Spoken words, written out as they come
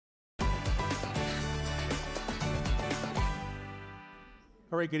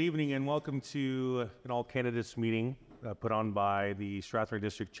All right, good evening and welcome to an all candidates meeting put on by the Strathroy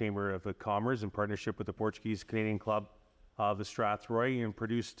District Chamber of Commerce in partnership with the Portuguese Canadian Club of the Strathroy and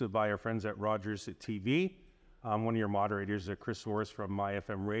produced by our friends at Rogers TV. I'm one of your moderators, Chris Morris from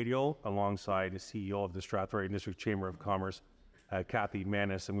MyFM Radio, alongside the CEO of the Strathroy District Chamber of Commerce, Kathy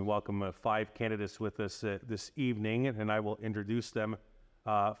Manis, and we welcome 5 candidates with us this evening, and I will introduce them.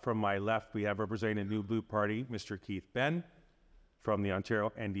 From my left, we have representing the New Blue Party, Mr. Keith Benn. From the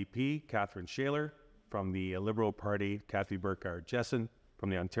Ontario NDP, Catherine Shaler. From the Liberal Party, Kathy Burkhardt-Jessen. From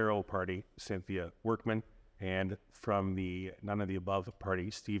the Ontario Party, Cynthia Workman. And from the None of the Above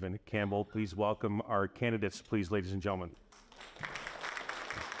Party, Stephen Campbell. Please welcome our candidates, please, ladies and gentlemen.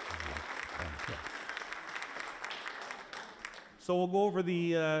 So we'll go over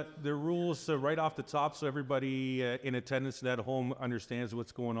the rules right off the top so everybody in attendance and at home understands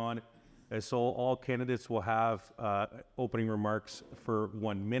what's going on. So all candidates will have opening remarks for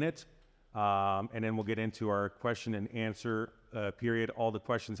 1 minute, and then we'll get into our question and answer period. All the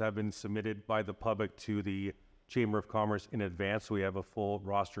questions have been submitted by the public to the Chamber of Commerce in advance, so we have a full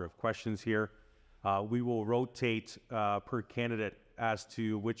roster of questions here. We will rotate per candidate as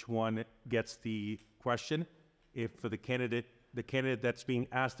to which one gets the question. If for the candidate that's being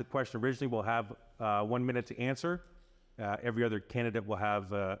asked the question originally will have 1 minute to answer, every other candidate will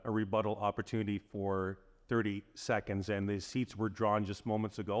have a rebuttal opportunity for 30 seconds, and the seats were drawn just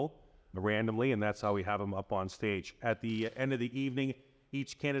moments ago randomly, and that's how we have them up on stage. At the end of the evening,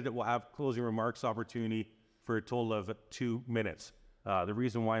 each candidate will have closing remarks opportunity for a total of 2 minutes. The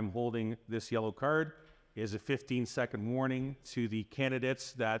reason why I'm holding this yellow card is a 15-second warning to the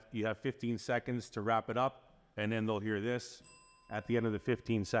candidates that you have 15 seconds to wrap it up, and then they'll hear this at the end of the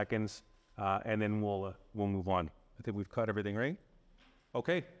 15 seconds, and then we'll move on. I think we've cut everything, right?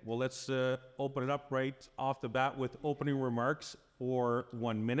 Okay, well, let's open it up right off the bat with opening remarks for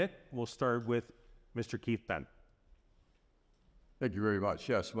 1 minute. We'll start with Mr. Keith Benn. Thank you very much.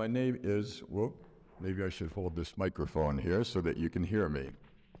 Yes, my name is, maybe I should hold this microphone here so that you can hear me.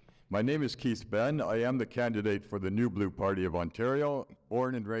 My name is Keith Benn. I am the candidate for the New Blue Party of Ontario,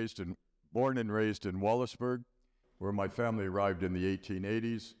 born and raised in Wallaceburg, where my family arrived in the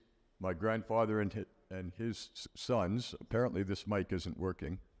 1880s. My grandfather and his sons, apparently this mic isn't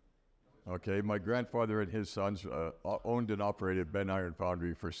working. Okay, my grandfather and his sons owned and operated Ben Iron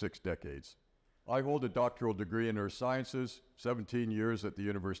Foundry for 6 decades. I hold a doctoral degree in earth sciences, 17 years at the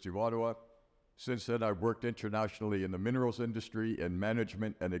University of Ottawa. Since then, I've worked internationally in the minerals industry in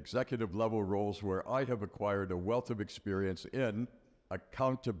management and executive level roles where I have acquired a wealth of experience in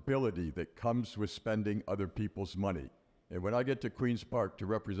accountability that comes with spending other people's money. And when I get to Queen's Park to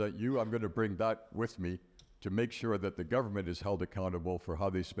represent you, I'm going to bring that with me to make sure that the government is held accountable for how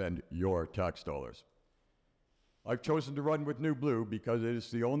they spend your tax dollars. I've chosen to run with New Blue because it is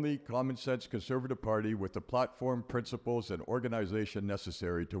the only common sense conservative party with the platform, principles, and organization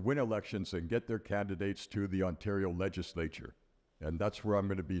necessary to win elections and get their candidates to the Ontario legislature. And that's where I'm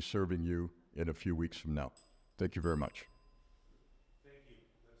going to be serving you in a few weeks from now. Thank you very much. Thank you.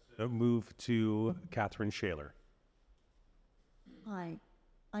 Let's move to Catherine Shaler. Hi,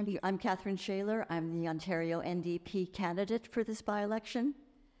 I'm Catherine Shaler. I'm the Ontario NDP candidate for this by-election.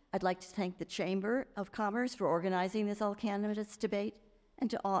 I'd like to thank the Chamber of Commerce for organizing this all-candidates debate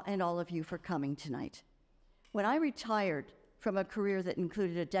and all of you for coming tonight. When I retired from a career that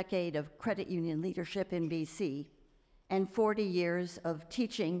included a decade of credit union leadership in BC and 40 years of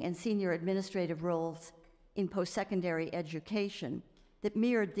teaching and senior administrative roles in post-secondary education that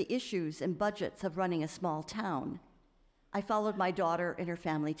mirrored the issues and budgets of running a small town, I followed my daughter and her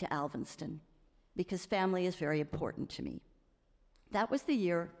family to Alvinston because family is very important to me. That was the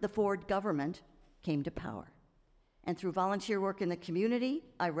year the Ford government came to power. And through volunteer work in the community,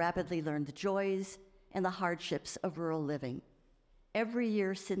 I rapidly learned the joys and the hardships of rural living. Every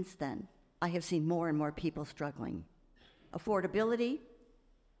year since then, I have seen more and more people struggling. Affordability,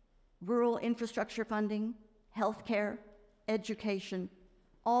 rural infrastructure funding, healthcare, education,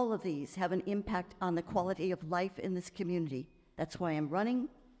 all of these have an impact on the quality of life in this community. That's why I'm running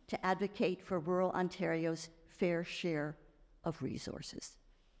to advocate for rural Ontario's fair share of resources.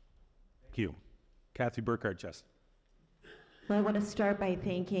 Thank you. Kathy Burkhardt-Jessen. Well, I want to start by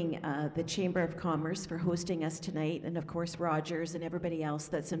thanking the Chamber of Commerce for hosting us tonight, and of course Rogers and everybody else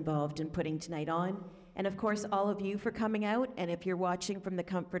that's involved in putting tonight on, and of course all of you for coming out, and if you're watching from the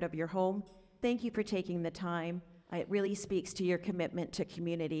comfort of your home, thank you for taking the time. It really speaks to your commitment to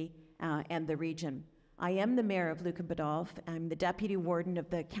community and the region. I am the Mayor of Lambton-Kent-Middlesex. I'm the Deputy Warden of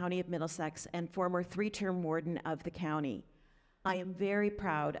the County of Middlesex and former 3-term Warden of the county. I am very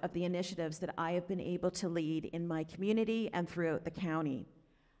proud of the initiatives that I have been able to lead in my community and throughout the county.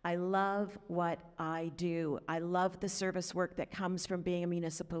 I love what I do. I love the service work that comes from being a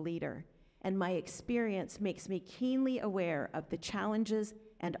municipal leader. And my experience makes me keenly aware of the challenges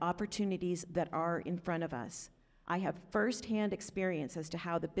and opportunities that are in front of us. I have firsthand experience as to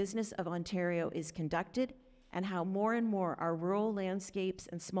how the business of Ontario is conducted and how more and more our rural landscapes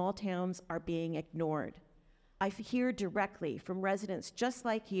and small towns are being ignored. I hear directly from residents just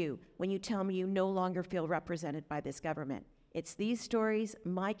like you when you tell me you no longer feel represented by this government. It's these stories,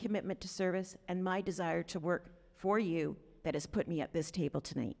 my commitment to service, and my desire to work for you that has put me at this table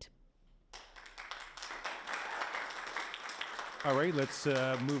tonight. All right, let's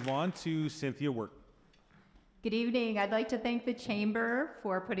move on to Cynthia Work. Good evening. I'd like to thank the Chamber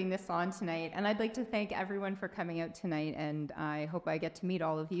for putting this on tonight, and I'd like to thank everyone for coming out tonight, and I hope I get to meet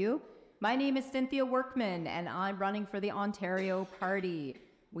all of you. My name is Cynthia Workman, and I'm running for the Ontario Party.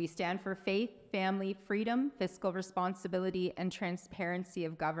 We stand for faith, family, freedom, fiscal responsibility, and transparency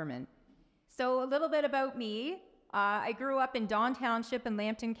of government. So a little bit about me. I grew up in Don Township in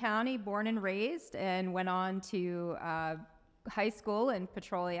Lambton County, born and raised, and went on to high school in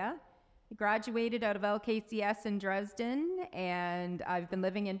Petrolia. I graduated out of LKCS in Dresden, and I've been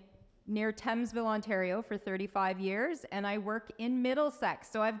living near Thamesville, Ontario for 35 years, and I work in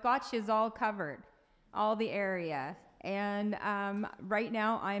Middlesex, so I've got yous all covered, all the area. And right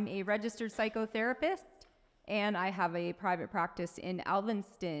now I'm a registered psychotherapist, and I have a private practice in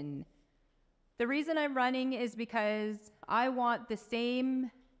Alvinston. The reason I'm running is because I want the same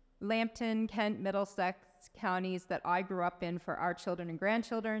Lambton-Kent-Middlesex counties that I grew up in for our children and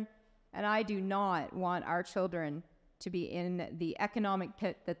grandchildren, and I do not want our children to be in the economic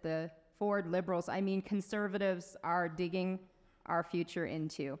pit that the Ford Liberals, I mean Conservatives, are digging our future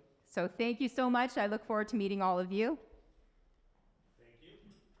into. So thank you so much. I look forward to meeting all of you.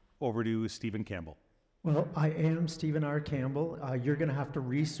 Over to Stephen Campbell. Well, I am Stephen R. Campbell. You're going to have to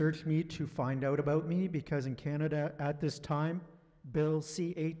research me to find out about me, because in Canada at this time, Bill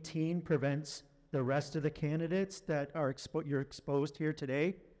C-18 prevents the rest of the candidates that are you're exposed here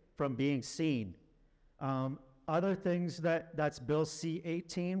today from being seen. Other things that's Bill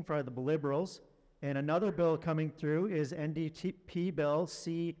C-18 for the Liberals, and another bill coming through is NDP Bill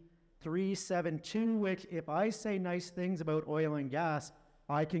C-372, which if I say nice things about oil and gas,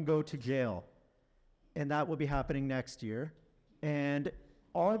 I can go to jail. And that will be happening next year. And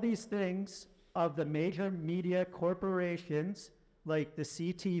all these things of the major media corporations, like the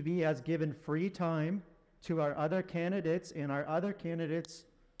CTV has given free time to our other candidates, and our other candidates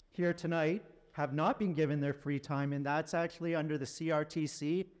here tonight have not been given their free time, and that's actually under the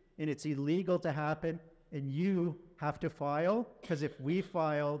CRTC, and it's illegal to happen, and you have to file, because if we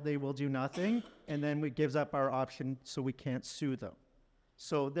file, they will do nothing, and then it gives up our option so we can't sue them.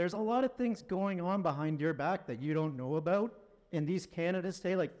 So there's a lot of things going on behind your back that you don't know about, and these candidates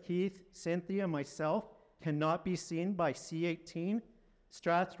today, like Keith, Cynthia, myself, cannot be seen by C-18.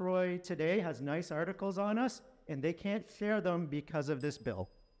 Strathroy today has nice articles on us, and they can't share them because of this bill.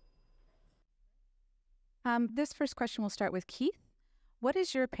 This first question will start with Keith. What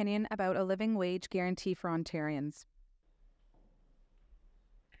is your opinion about a living wage guarantee for Ontarians?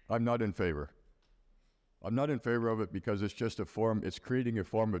 I'm not in favor. I'm not in favor of it because it's just it's creating a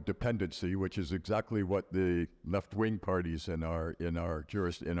form of dependency, which is exactly what the left-wing parties in our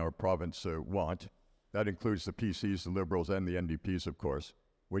province want. That includes the PCs, the Liberals, and the NDPs, of course.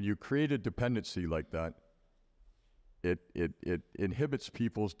 When you create a dependency like that, it inhibits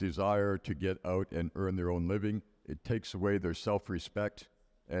people's desire to get out and earn their own living. It takes away their self-respect,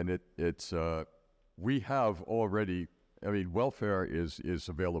 and we have already, welfare is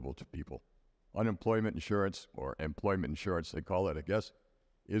available to people. Unemployment insurance, or employment insurance, they call it, I guess,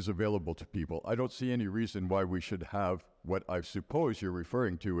 is available to people. I don't see any reason why we should have what I suppose you're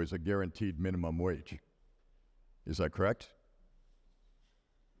referring to as a guaranteed minimum wage. Is that correct?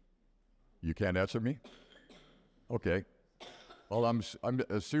 You can't answer me? Okay. Well, I'm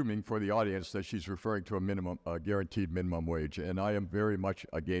assuming for the audience that she's referring to a guaranteed minimum wage, and I am very much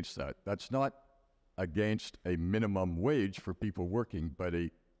against that. That's not against a minimum wage for people working, but a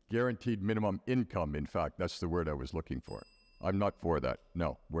guaranteed minimum income. In fact, that's the word I was looking for. I'm not for that.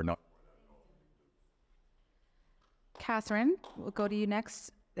 No, we're not. Catherine, we'll go to you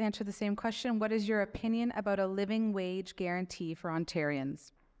next. Answer the same question. What is your opinion about a living wage guarantee for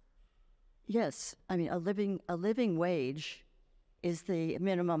Ontarians? Yes, I mean, a living wage is the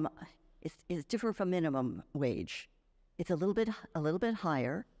minimum. Is different from minimum wage. It's a little bit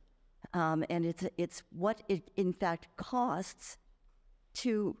higher, and it's what it in fact costs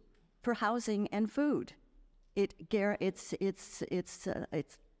for housing and food. It's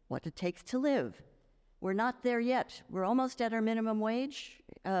what it takes to live. We're not there yet. We're almost at our minimum wage,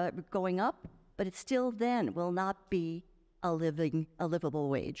 going up, but it still then will not be a living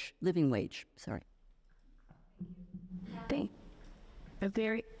wage. Sorry. I'm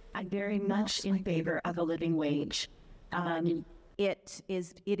very much in favor of a living wage. It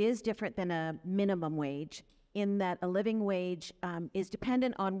is different than a minimum wage in that a living wage is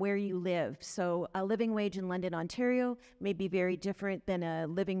dependent on where you live. So a living wage in London, Ontario may be very different than a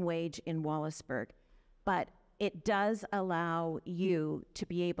living wage in Wallaceburg. But it does allow you to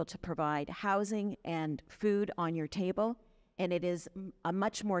be able to provide housing and food on your table, and it is a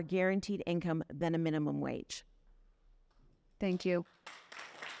much more guaranteed income than a minimum wage. Thank you.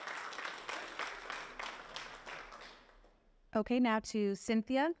 Okay, now to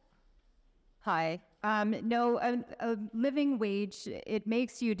Cynthia. Hi. No, a living wage, it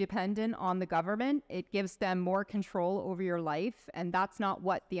makes you dependent on the government. It gives them more control over your life, and that's not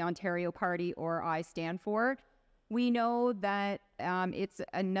what the Ontario Party or I stand for. We know that it's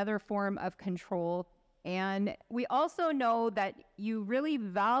another form of control, and we also know that you really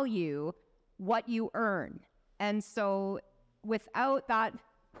value what you earn. And so without that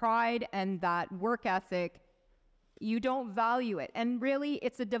pride and that work ethic, you don't value it. And really,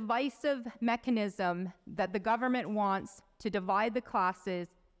 it's a divisive mechanism that the government wants to divide the classes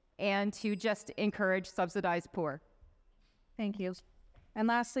and to just encourage subsidized poor. Thank you. And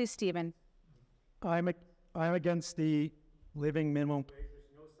lastly, Stephen. I'm against the living minimum wage.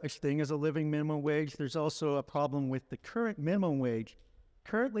 There's no such thing as a living minimum wage. There's also a problem with the current minimum wage.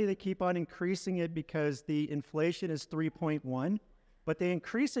 Currently, they keep on increasing it because the inflation is 3.1. But they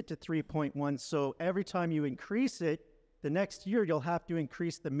increase it to 3.1, so every time you increase it, the next year you'll have to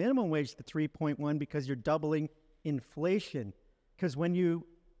increase the minimum wage to 3.1 because you're doubling inflation. Because when you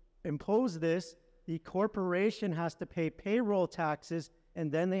impose this, the corporation has to pay payroll taxes,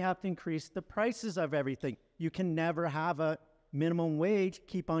 and then they have to increase the prices of everything. You can never have a minimum wage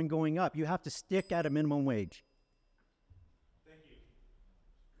keep on going up. You have to stick at a minimum wage.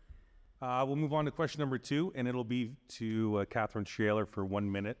 We'll move on to question number 2, and it'll be to Catherine Shaler for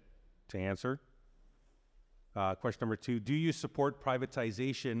 1 minute to answer. Question number 2, do you support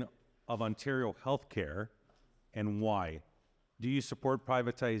privatization of Ontario healthcare, and why? Do you support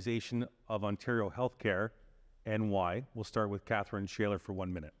privatization of Ontario healthcare, and why? We'll start with Catherine Shaler for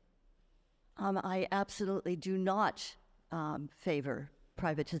 1 minute. I absolutely do not favor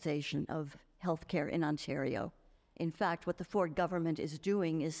privatization of healthcare in Ontario. In fact, what the Ford government is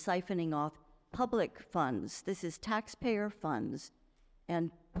doing is siphoning off public funds. This is taxpayer funds, and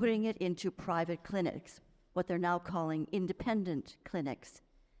putting it into private clinics, what they're now calling independent clinics.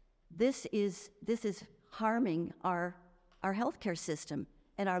 This is harming our healthcare system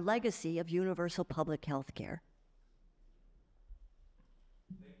and our legacy of universal public health care.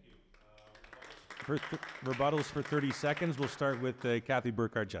 Thank you. Rebuttals for 30 seconds. We'll start with Kathy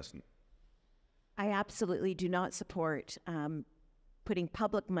Burkhardt-Jessen. I absolutely do not support putting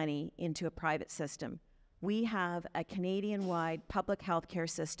public money into a private system. We have a Canadian-wide public healthcare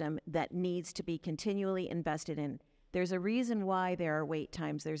system that needs to be continually invested in. There's a reason why there are wait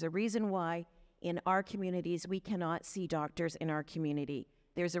times. There's a reason why in our communities we cannot see doctors in our community.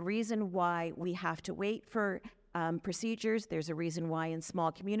 There's a reason why we have to wait for procedures. There's a reason why in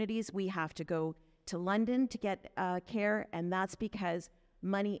small communities we have to go to London to get care, and that's because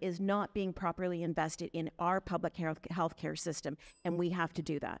money is not being properly invested in our public healthcare system, and we have to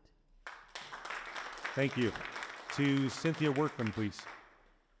do that. Thank you. To Cynthia Workman, please.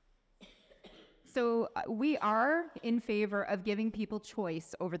 So we are in favor of giving people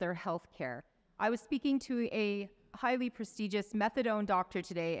choice over their health care. I was speaking to a highly prestigious methadone doctor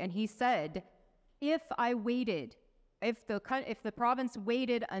today, and he said, if the province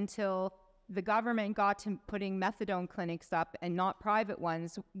waited until the government got to putting methadone clinics up and not private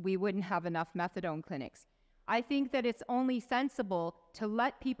ones, we wouldn't have enough methadone clinics. I think that it's only sensible to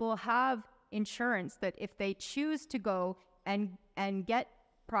let people have insurance, that if they choose to go and get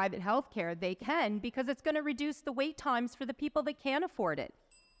private health care, they can, because it's going to reduce the wait times for the people that can't afford it.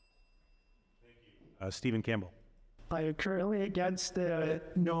 Thank you. Stephen Campbell. I am currently against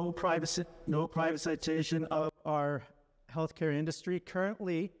no privatization of our healthcare industry.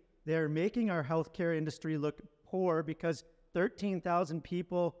 Currently, they're making our healthcare industry look poor because 13,000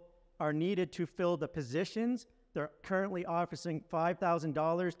 people are needed to fill the positions. They're currently offering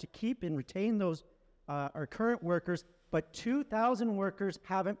 $5,000 to keep and retain those our current workers, but 2,000 workers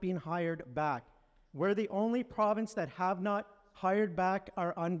haven't been hired back. We're the only province that have not hired back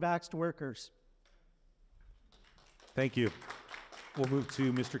our unvaxxed workers. Thank you. We'll move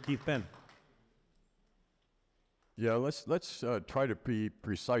to Mr. Keith Benn. Yeah, let's try to be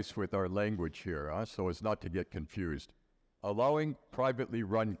precise with our language here, so as not to get confused. Allowing privately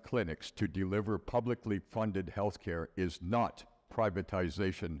run clinics to deliver publicly funded healthcare is not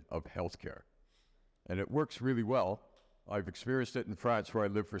privatization of healthcare. And it works really well. I've experienced it in France, where I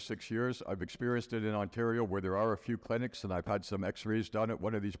lived for 6 years. I've experienced it in Ontario, where there are a few clinics, and I've had some x-rays done at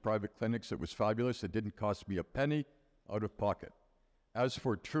one of these private clinics. It was fabulous. It didn't cost me a penny out of pocket. As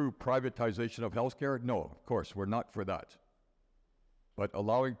for true privatization of healthcare, no, of course, we're not for that. But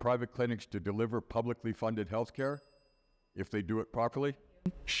allowing private clinics to deliver publicly funded healthcare, if they do it properly?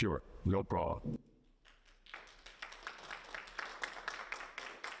 Sure, no problem.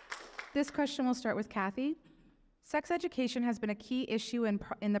 This question will start with Kathy. Sex education has been a key issue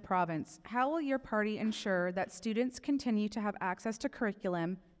in the province. How will your party ensure that students continue to have access to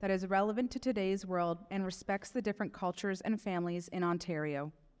curriculum that is relevant to today's world and respects the different cultures and families in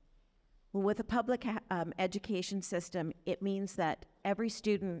Ontario? Well, with a public education system, it means that every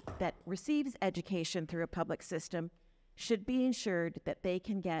student that receives education through a public system should be ensured that they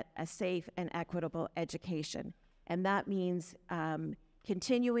can get a safe and equitable education. And that means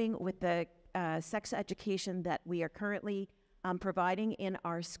continuing with the sex education that we are currently providing in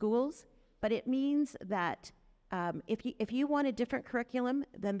our schools. But it means that if you want a different curriculum,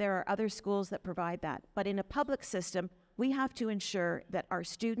 then there are other schools that provide that. But in a public system, we have to ensure that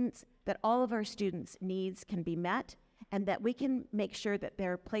that all of our students' needs can be met, and that we can make sure that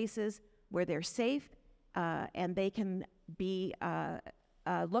there are places where they're safe and they can be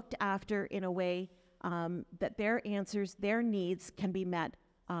looked after in a way that their needs can be met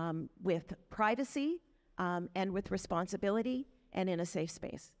with privacy and with responsibility and in a safe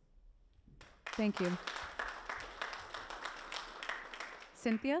space. Thank you.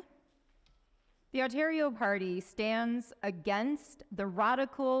 Cynthia? The Ontario Party stands against the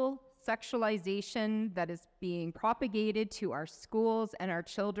radical sexualization that is being propagated to our schools and our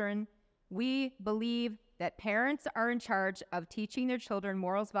children. We believe that parents are in charge of teaching their children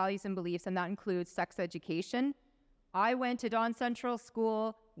morals, values, and beliefs, and that includes sex education. I went to Don Central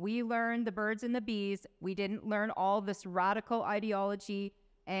School. We learned the birds and the bees. We didn't learn all this radical ideology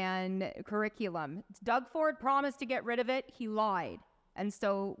and curriculum. Doug Ford promised to get rid of it. He lied. And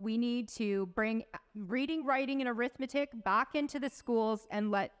so we need to bring reading, writing, and arithmetic back into the schools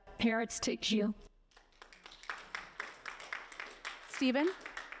and let parents teach you. Stephen?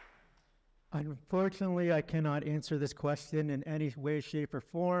 Unfortunately, I cannot answer this question in any way, shape, or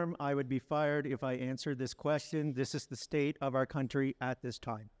form. I would be fired if I answered this question. This is the state of our country at this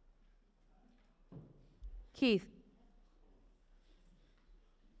time. Keith?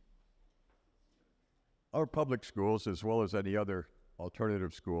 Our public schools, as well as any other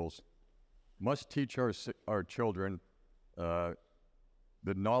alternative schools, must teach our children the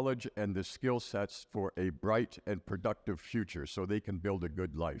knowledge and the skill sets for a bright and productive future so they can build a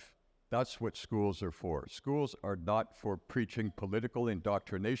good life. That's what schools are for. Schools are not for preaching political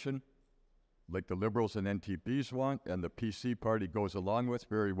indoctrination like the Liberals and NTPs want, and the PC party goes along with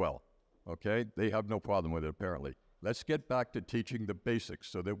very well. Okay? They have no problem with it, apparently. Let's get back to teaching the basics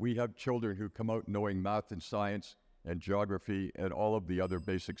so that we have children who come out knowing math and science and geography and all of the other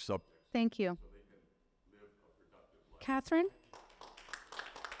basic subjects. Thank you. So they can live a productive life. Catherine?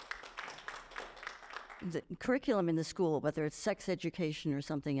 The curriculum in the school, whether it's sex education or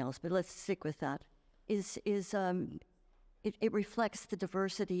something else, but let's stick with that, it reflects the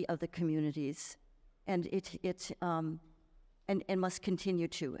diversity of the communities, and it must continue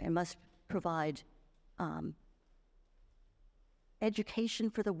to, and must provide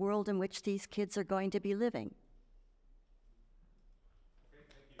education for the world in which these kids are going to be living.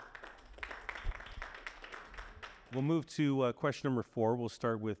 We'll move to question number 4. We'll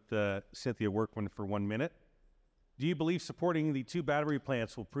start with Cynthia Workman for 1 minute. Do you believe supporting the 2 battery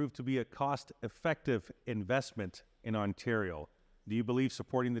plants will prove to be a cost-effective investment in Ontario? Do you believe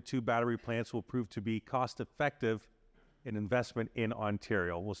supporting the 2 battery plants will prove to be cost-effective in investment in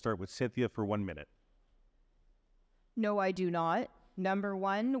Ontario? We'll start with Cynthia for 1 minute. No, I do not. Number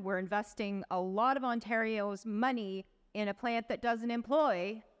one, we're investing a lot of Ontario's money in a plant that doesn't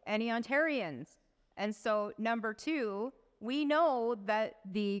employ any Ontarians. And so, number two, we know that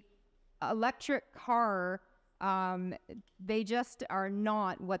the electric car, they just are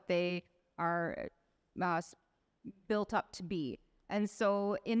not what they are built up to be. And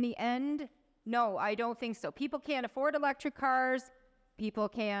so, in the end, no, I don't think so. People can't afford electric cars. People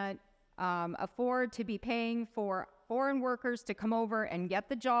can't afford to be paying for foreign workers to come over and get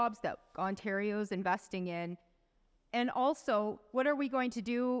the jobs that Ontario's investing in. And also, what are we going to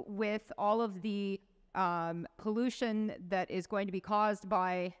do with all of the pollution that is going to be caused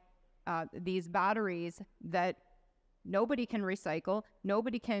by these batteries that nobody can recycle,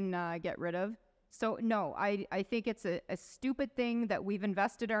 nobody can get rid of. So no, I think it's a stupid thing that we've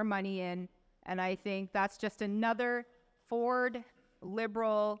invested our money in, and I think that's just another Ford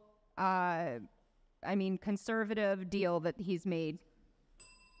liberal, conservative deal that he's made.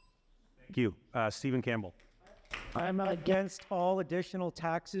 Thank you. Stephen Campbell. I'm against all additional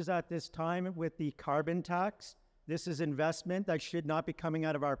taxes at this time with the carbon tax. This is investment that should not be coming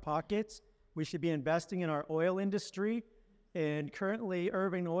out of our pockets. We should be investing in our oil industry. And currently,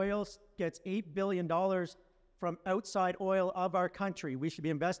 Irving Oil gets $8 billion from outside oil of our country. We should be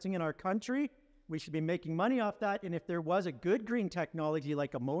investing in our country. We should be making money off that. And if there was a good green technology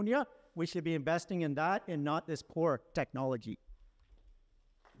like ammonia, we should be investing in that and not this poor technology.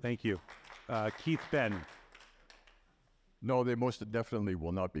 Thank you. Keith Ben. No, they most definitely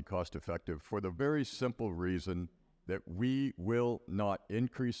will not be cost effective for the very simple reason that we will not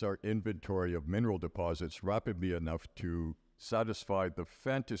increase our inventory of mineral deposits rapidly enough to satisfy the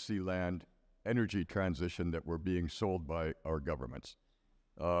fantasy land energy transition that we're being sold by our governments.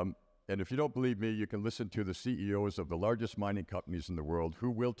 And if you don't believe me, you can listen to the CEOs of the largest mining companies in the world who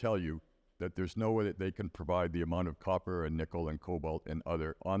will tell you that there's no way that they can provide the amount of copper and nickel and cobalt and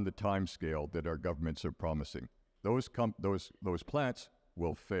other on the time scale that our governments are promising. Those plants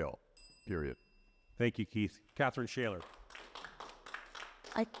will fail, period. Thank you, Keith. Catherine Shaler.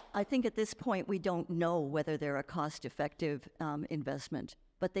 I think at this point we don't know whether they're a cost-effective investment,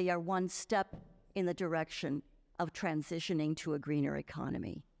 but they are one step in the direction of transitioning to a greener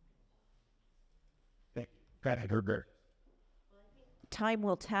economy. Time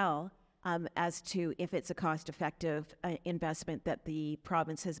will tell as to if it's a cost-effective investment that the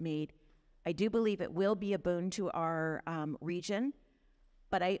province has made. I do believe it will be a boon to our region,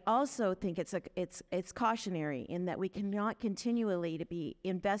 but I also think it's cautionary in that we cannot continually to be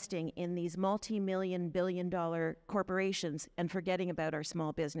investing in these multi-million, billion-dollar corporations and forgetting about our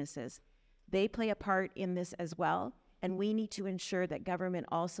small businesses. They play a part in this as well, and we need to ensure that government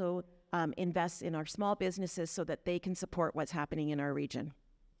also invests in our small businesses so that they can support what's happening in our region.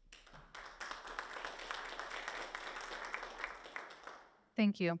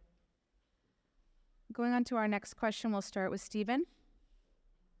 Thank you. Going on to our next question, we'll start with Stephen.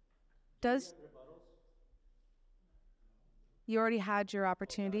 You already had your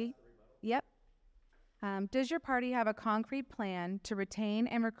opportunity? Yep. Does your party have a concrete plan to retain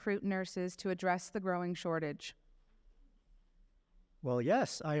and recruit nurses to address the growing shortage? Well,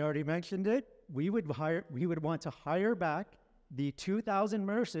 yes, I already mentioned it. We would want to hire back the 2,000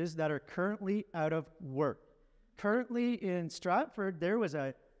 nurses that are currently out of work. Currently in Stratford, there was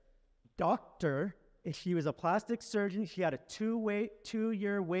a doctor. She was a plastic surgeon. She had a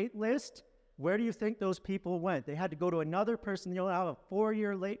two-year wait list. Where do you think those people went? They had to go to another person. You'll have a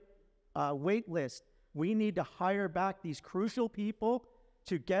 4-year wait list. We need to hire back these crucial people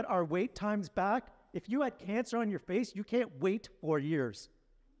to get our wait times back. If you had cancer on your face, you can't wait 4 years.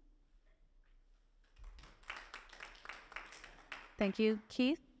 Thank you.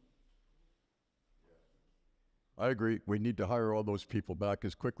 Keith? I agree. We need to hire all those people back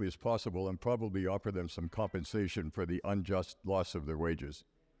as quickly as possible and probably offer them some compensation for the unjust loss of their wages.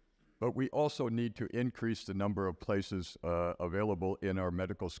 But we also need to increase the number of places available in our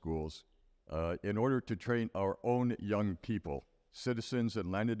medical schools in order to train our own young people, citizens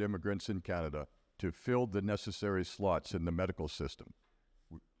and landed immigrants in Canada, to fill the necessary slots in the medical system.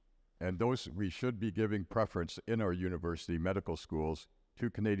 And those we should be giving preference in our university medical schools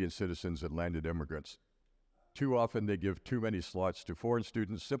to Canadian citizens and landed immigrants. Too often they give too many slots to foreign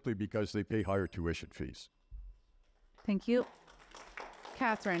students simply because they pay higher tuition fees. Thank you.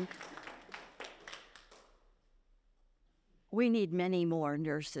 Catherine. We need many more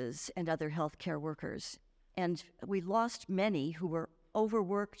nurses and other healthcare workers. And we lost many who were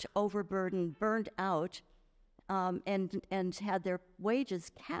overworked, overburdened, burned out, and had their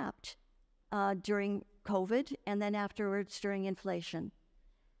wages capped during COVID and then afterwards during inflation.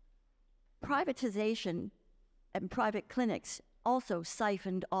 Privatization and private clinics also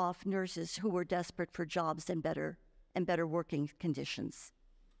siphoned off nurses who were desperate for jobs and better working conditions.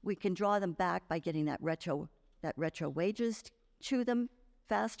 We can draw them back by getting that retro wages to them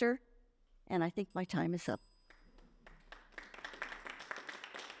faster, and I think my time is up.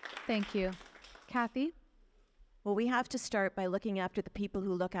 Thank you. Kathy? Well, we have to start by looking after the people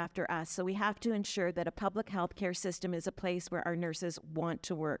who look after us. So we have to ensure that a public health care system is a place where our nurses want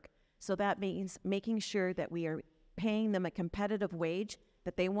to work. So that means making sure that we are paying them a competitive wage,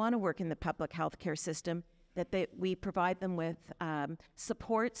 that they want to work in the public health care system, that we provide them with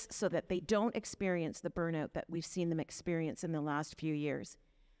supports so that they don't experience the burnout that we've seen them experience in the last few years.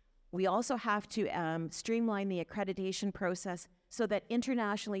 We also have to streamline the accreditation process so that the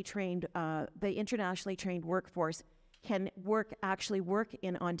internationally trained workforce can actually work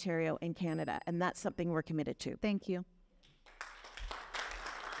in Ontario and Canada, and that's something we're committed to. Thank you.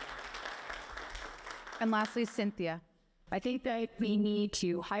 And lastly, Cynthia. I think that we need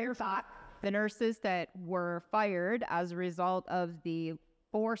to hire back the nurses that were fired as a result of the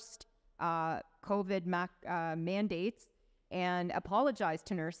forced COVID mandates and apologize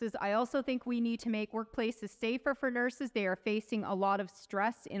to nurses. I also think we need to make workplaces safer for nurses. They are facing a lot of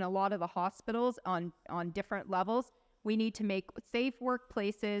stress in a lot of the hospitals on different levels. We need to make safe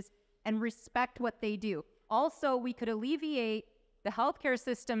workplaces and respect what they do. Also, we could alleviate the healthcare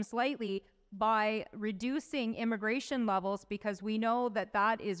system slightly by reducing immigration levels, because we know that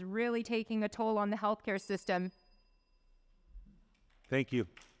that is really taking a toll on the healthcare system. Thank you.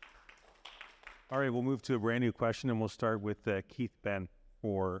 All right, we'll move to a brand new question, and we'll start with Keith Ben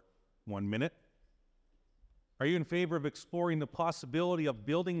for 1 minute. Are you in favor of exploring the possibility of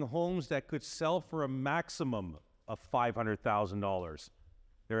building homes that could sell for a maximum of $500,000?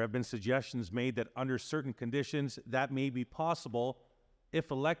 There have been suggestions made that under certain conditions that may be possible.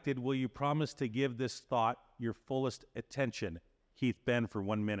 If elected, will you promise to give this thought your fullest attention? Keith Ben for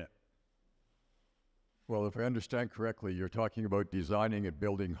 1 minute. Well, if I understand correctly, you're talking about designing and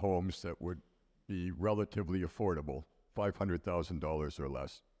building homes that would be relatively affordable, $500,000 or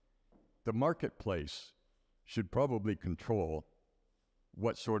less. The marketplace should probably control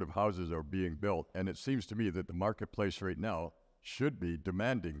what sort of houses are being built, and it seems to me that the marketplace right now should be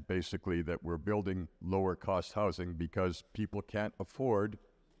demanding basically that we're building lower cost housing because people can't afford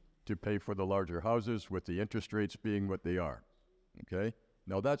to pay for the larger houses with the interest rates being what they are. Okay?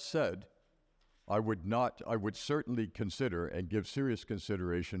 Now that said, I would certainly consider and give serious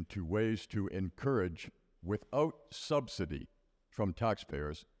consideration to ways to encourage, without subsidy from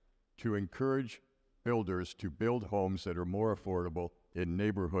taxpayers, to encourage builders to build homes that are more affordable in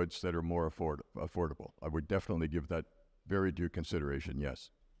neighborhoods that are more affordable. I would definitely give that very due consideration, yes.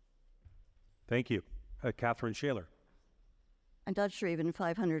 Thank you. Catherine Shaler. I'm not sure even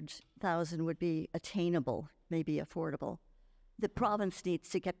 500,000 would be attainable, maybe affordable. The province needs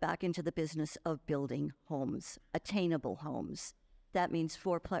to get back into the business of building homes, attainable homes. That means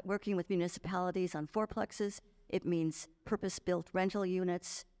working with municipalities on fourplexes. It means purpose-built rental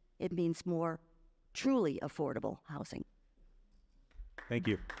units. It means more truly affordable housing. Thank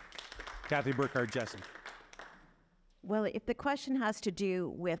you. Kathy Burkhardt-Jessen. Well, if the question has to do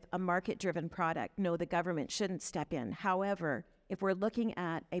with a market-driven product, no, the government shouldn't step in. However, if we're looking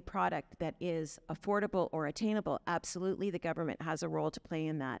at a product that is affordable or attainable, absolutely the government has a role to play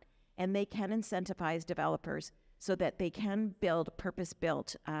in that. And they can incentivize developers so that they can build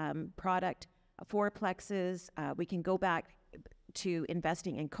purpose-built product, fourplexes. We can go back to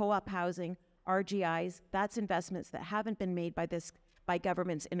investing in co-op housing, RGIs. That's investments that haven't been made by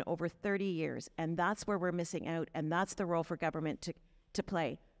governments in over 30 years. And that's where we're missing out. And that's the role for government to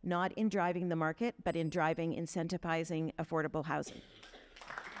play. Not in driving the market, but in incentivizing affordable housing.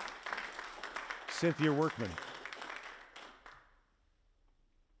 Cynthia Workman.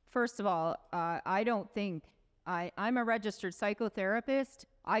 First of all, I don't think, I'm a registered psychotherapist.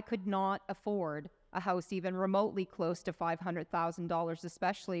 I could not afford a house even remotely close to $500,000,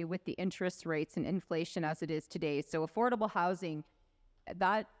 especially with the interest rates and inflation as it is today. So affordable housing,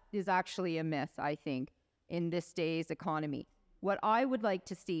 that is actually a myth, I think, in this day's economy. What I would like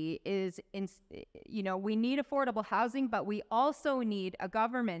to see is, we need affordable housing, but we also need a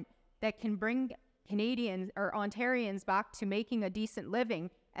government that can bring Canadians or Ontarians back to making a decent living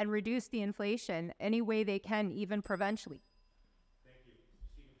and reduce the inflation any way they can, even provincially. Thank you.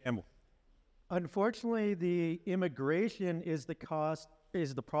 Stephen Campbell. Unfortunately, the immigration is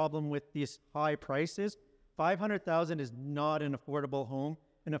the problem with these high prices. 500,000 is not an affordable home.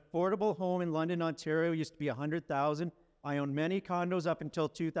 An affordable home in London, Ontario used to be 100,000. I owned many condos up until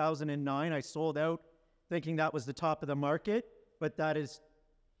 2009. I sold out thinking that was the top of the market, but that is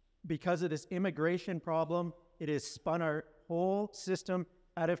because of this immigration problem. It has spun our whole system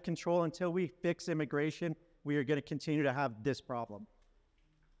out of control. Until we fix immigration, we are going to continue to have this problem.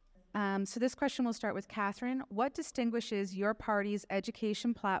 So this question will start with Catherine. What distinguishes your party's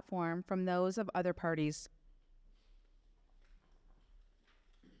education platform from those of other parties?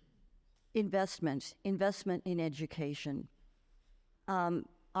 Investment in education.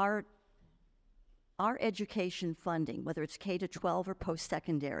 Our education funding, whether it's K-12 or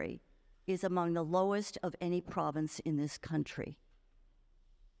post-secondary, is among the lowest of any province in this country.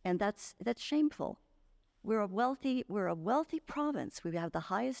 And that's shameful. We're a wealthy province. We have the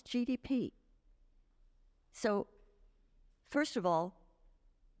highest GDP. So, first of all,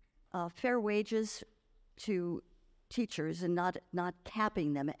 fair wages to teachers and not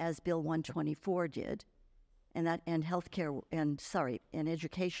capping them as Bill 124 did, and healthcare and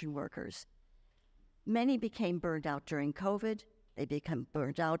education workers. Many became burned out during COVID. They become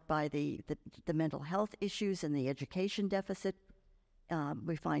burned out by the mental health issues and the education deficit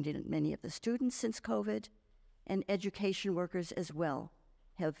we find in many of the students since COVID, and education workers as well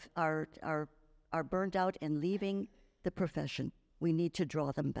are burned out and leaving the profession. We need to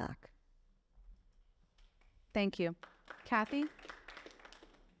draw them back. Thank you. Kathy?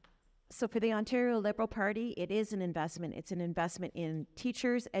 So for the Ontario Liberal Party, it is an investment. It's an investment in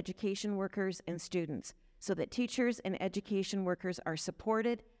teachers, education workers, and students, so that teachers and education workers are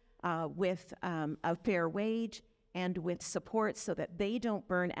supported with a fair wage and with support so that they don't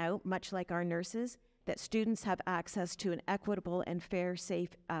burn out, much like our nurses, that students have access to an equitable and fair, safe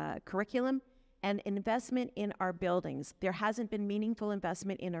curriculum, and investment in our buildings. There hasn't been meaningful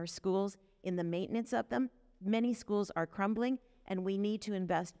investment in our schools, in the maintenance of them. Many schools are crumbling, and we need to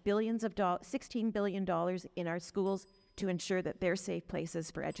invest $16 billion in our schools to ensure that they're safe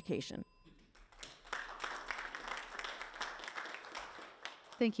places for education.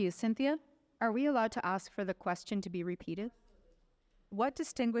 Thank you. Cynthia? Are we allowed to ask for the question to be repeated? What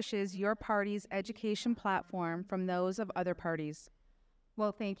distinguishes your party's education platform from those of other parties?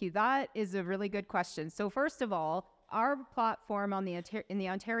 Well, thank you. That is a really good question. So first of all, our platform in the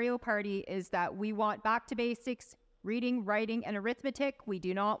Ontario Party is that we want back to basics, reading, writing, and arithmetic. We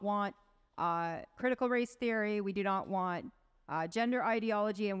do not want critical race theory. We do not want gender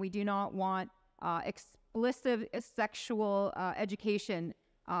ideology, and we do not want explicit sexual education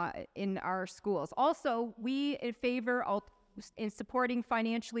in our schools. Also, we favor in supporting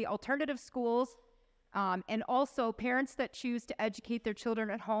financially alternative schools, and also parents that choose to educate their children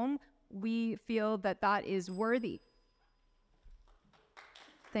at home. We feel that that is worthy.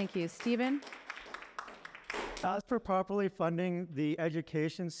 Thank you. Stephen? As for properly funding the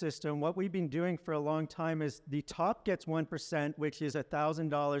education system, what we've been doing for a long time is the top gets 1%, which is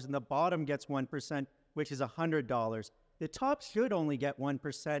 $1,000, and the bottom gets 1%, which is $100. The top should only get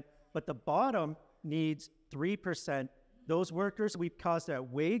 1%, but the bottom needs 3%. Those workers, we've caused a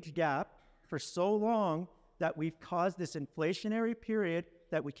wage gap for so long that we've caused this inflationary period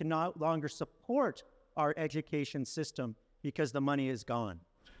that we can no longer support our education system because the money is gone.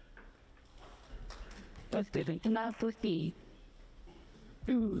 Yes,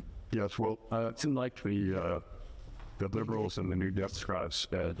 well, it seems like the Liberals and the New Democrats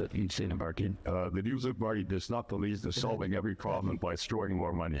that each in American, the New Liberal Party does not believe in solving every problem by throwing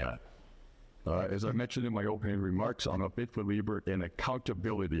more money at. As I mentioned in my opening remarks, I'm a big believer in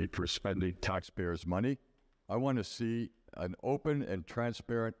accountability for spending taxpayers' money. I want to see an open and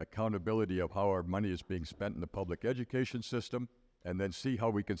transparent accountability of how our money is being spent in the public education system, and then see how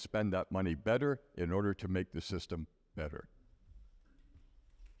we can spend that money better in order to make the system better.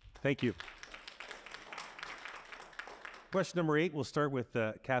 Thank you. Question number 8, we'll start with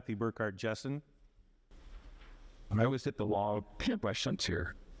Kathy Burkhardt-Jessen. I always hit the long questions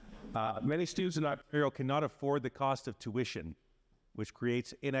here. Many students in Ontario cannot afford the cost of tuition, which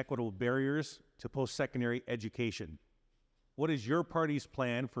creates inequitable barriers to post-secondary education. What is your party's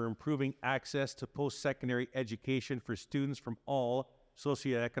plan for improving access to post-secondary education for students from all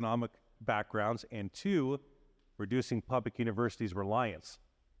socioeconomic backgrounds, and 2, reducing public universities' reliance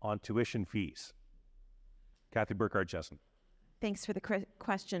on tuition fees? Kathy Burkhardt-Jessen. Thanks for the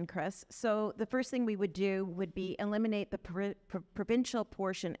question, Chris. So the first thing we would do would be eliminate the provincial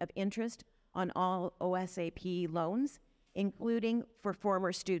portion of interest on all OSAP loans, including for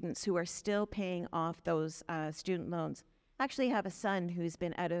former students who are still paying off those student loans. I actually have a son who's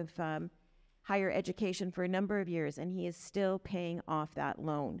been out of higher education for a number of years, and he is still paying off that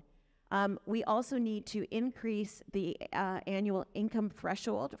loan. We also need to increase the annual income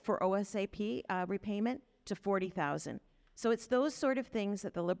threshold for OSAP repayment to $40,000. So it's those sort of things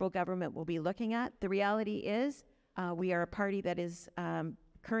that the Liberal government will be looking at. The reality is we are a party that is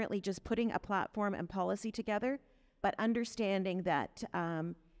currently just putting a platform and policy together, but understanding that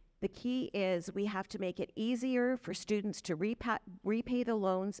the key is we have to make it easier for students to repay the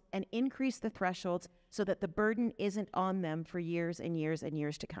loans and increase the thresholds so that the burden isn't on them for years and years and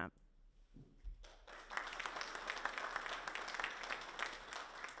years to come.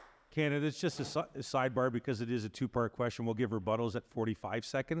 Canada, it's just a sidebar because it is a two-part question. We'll give rebuttals at 45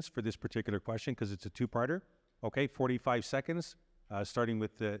 seconds for this particular question because it's a two-parter. Okay, 45 seconds, starting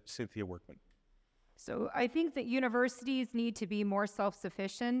with Cynthia Workman. So I think that universities need to be more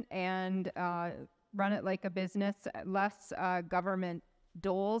self-sufficient and run it like a business, less government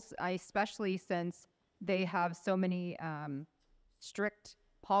doles, especially since they have so many strict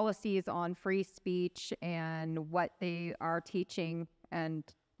policies on free speech and what they are teaching and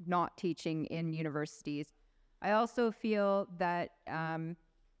not teaching in universities. I also feel that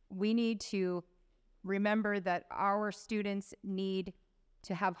we need to remember that our students need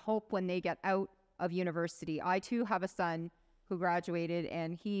to have hope when they get out of university. I too have a son who graduated,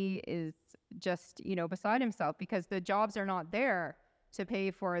 and he is just, beside himself because the jobs are not there to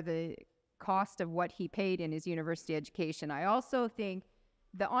pay for the cost of what he paid in his university education. I also think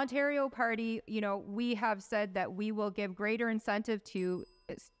the Ontario Party, we have said that we will give greater incentive to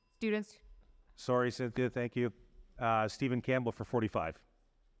students. Sorry, Cynthia, thank you. Stephen Campbell for 45.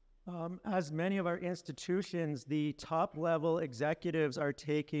 As many of our institutions, the top level executives are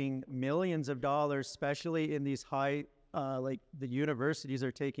taking millions of dollars, especially in these high, like the universities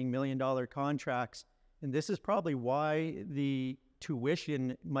are taking $1 million contracts. And this is probably why the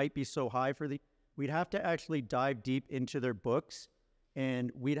tuition might be so high we'd have to actually dive deep into their books,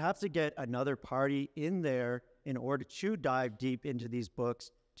 and we'd have to get another party in there in order to dive deep into these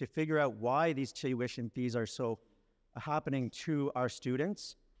books to figure out why these tuition fees are so happening to our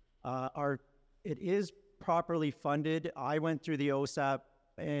students. It is properly funded. I went through the OSAP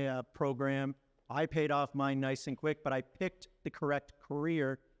program. I paid off mine nice and quick, but I picked the correct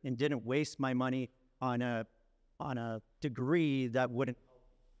career and didn't waste my money on a degree that wouldn't.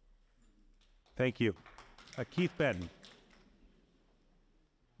 Thank you. Keith Benton.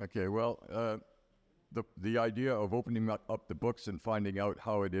 Okay, well, the idea of opening up the books and finding out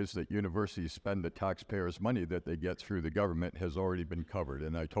how it is that universities spend the taxpayers' money that they get through the government has already been covered,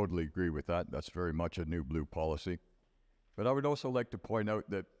 and I totally agree with that. That's very much a new blue policy. But I would also like to point out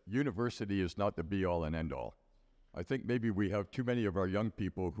that university is not the be-all and end-all. I think maybe we have too many of our young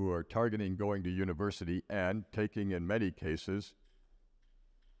people who are targeting going to university and taking, in many cases,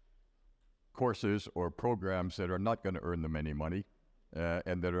 courses or programs that are not going to earn them any money.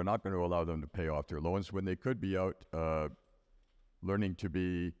 And that are not going to allow them to pay off their loans when they could be out learning to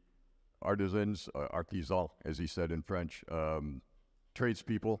be artisans, artisans, as he said in French,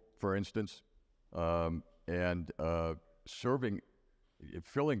 tradespeople, for instance, and filling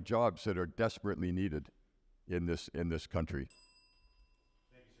jobs that are desperately needed in this country.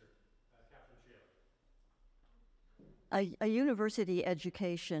 Thank you, sir. Catherine Shale. A university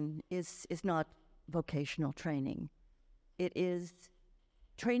education is not vocational training. It is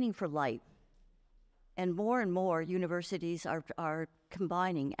training for life. And more universities are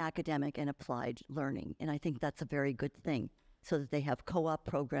combining academic and applied learning. And I think that's a very good thing, so that they have co-op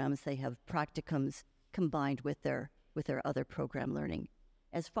programs, they have practicums combined with their other program learning.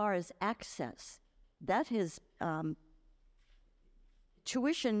 As far as access, that is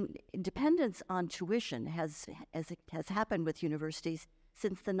tuition, dependence on tuition has happened with universities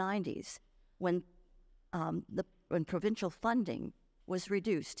since the 90s, when provincial funding was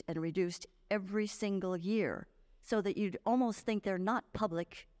reduced every single year, so that you'd almost think they're not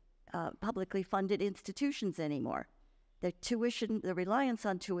publicly funded institutions anymore. The reliance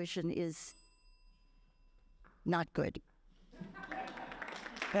on tuition is not good.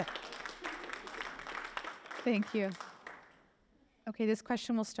 Thank you. Okay, this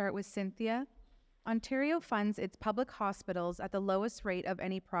question will start with Cynthia. Ontario funds its public hospitals at the lowest rate of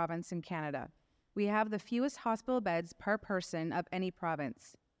any province in Canada. We have the fewest hospital beds per person of any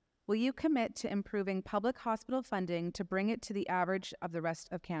province. Will you commit to improving public hospital funding to bring it to the average of the rest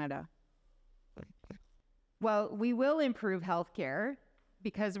of Canada? Well, we will improve healthcare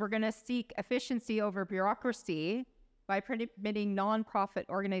because we're going to seek efficiency over bureaucracy by permitting nonprofit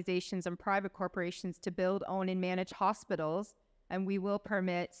organizations and private corporations to build, own, and manage hospitals. And we will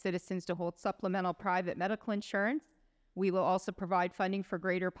permit citizens to hold supplemental private medical insurance. We will also provide funding for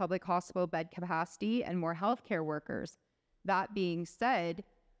greater public hospital bed capacity and more healthcare workers. That being said,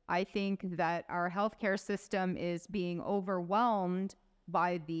 I think that our healthcare system is being overwhelmed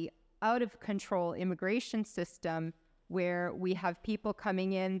by the out-of-control immigration system, where we have people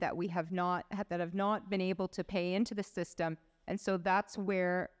coming in that have not been able to pay into the system, and so that's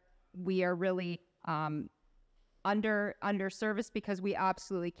where we are really underserviced, because we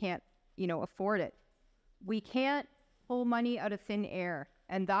absolutely can't, afford it. We can't pull money out of thin air,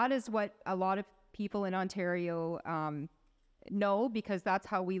 and that is what a lot of people in Ontario know, because that's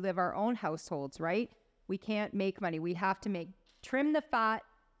how we live our own households, right? We can't make money. We have to trim the fat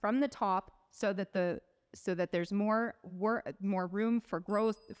from the top so that there's more room for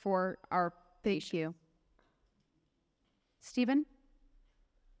growth for our patient. Stephen?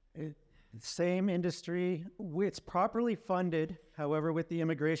 Same industry. It's properly funded. However, with the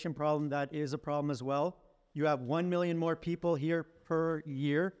immigration problem, that is a problem as well. You have 1 million more people here per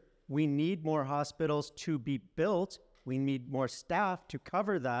year. We need more hospitals to be built, We need more staff to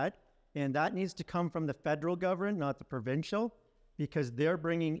cover that, and that needs to come from the federal government, not the provincial, because they're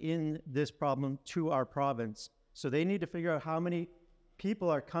bringing in this problem to our province. So they need to figure out how many people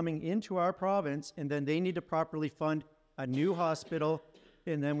are coming into our province, and then they need to properly fund a new hospital,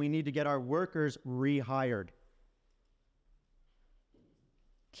 and then we need to get our workers rehired.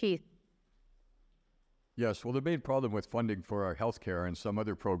 Keith. Yes, well, the main problem with funding for our healthcare and some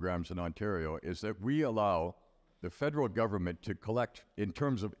other programs in Ontario is that we allow the federal government to collect, in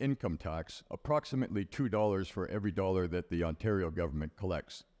terms of income tax, approximately $2 for every dollar that the Ontario government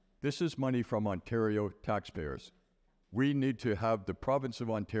collects. This is money from Ontario taxpayers. We need to have the province of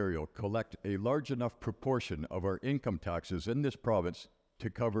Ontario collect a large enough proportion of our income taxes in this province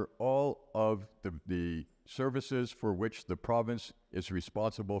to cover all of the services for which the province is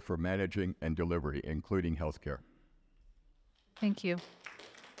responsible for managing and delivery, including healthcare. Thank you.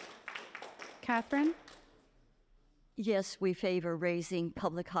 Catherine? Yes, we favor raising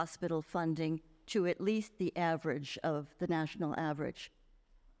public hospital funding to at least the average of the national average.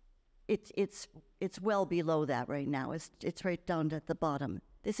 It's well below that right now. It's right down at the bottom.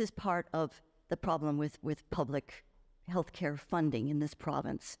 This is part of the problem with public healthcare funding in this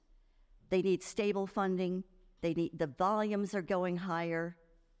province. They need stable funding. The volumes are going higher.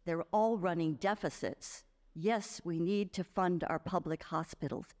 They're all running deficits. Yes, we need to fund our public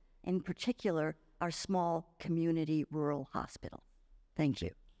hospitals, in particular, our small community rural hospital. Thank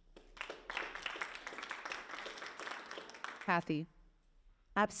you. Kathy.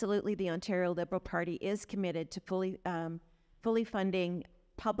 Absolutely, the Ontario Liberal Party is committed to fully funding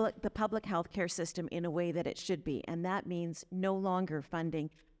the public healthcare system in a way that it should be, and that means no longer funding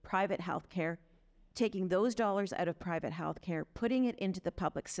private healthcare, taking those dollars out of private healthcare, putting it into the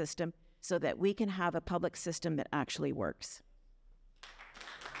public system so that we can have a public system that actually works.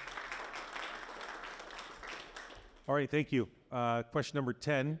 All right, thank you. Question number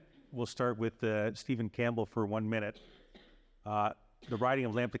 10, we'll start with Stephen Campbell for 1 minute. The riding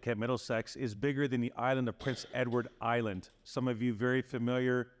of Lambton-Kent-Middlesex is bigger than the island of Prince Edward Island. Some of you very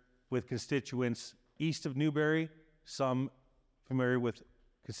familiar with constituents east of Newbury, some familiar with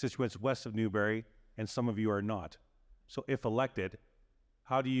constituents west of Newbury, and some of you are not. So if elected,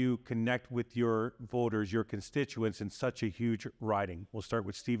 how do you connect with your voters, your constituents in such a huge riding? We'll start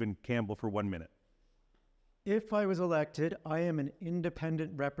with Stephen Campbell for 1 minute. If I was elected, I am an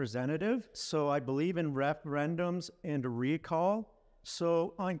independent representative, so I believe in referendums and recall.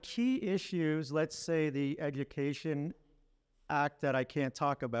 So on key issues, let's say the Education Act that I can't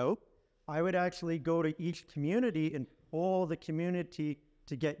talk about, I would actually go to each community and poll the community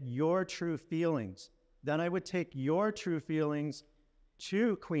to get your true feelings. Then I would take your true feelings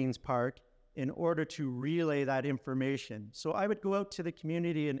to Queen's Park in order to relay that information. So I would go out to the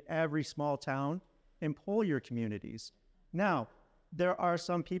community in every small town and poll your communities. Now, there are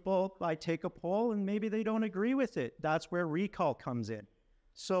some people, I take a poll and maybe they don't agree with it. That's where recall comes in.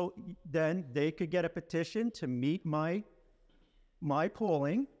 So then they could get a petition to meet my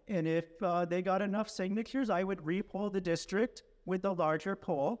polling, and if they got enough signatures, I would re-poll the district with a larger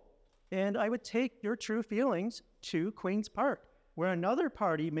poll, and I would take your true feelings to Queen's Park, where another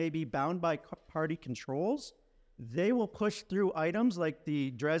party may be bound by party controls. They will push through items like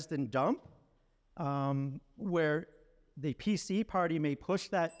the Dresden dump, where the PC party may push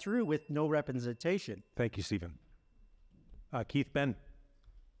that through with no representation. Thank you, Stephen. Keith Ben.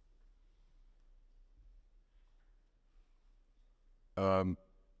 I'm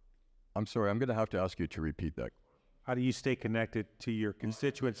sorry, I'm going to have to ask you to repeat that. How do you stay connected to your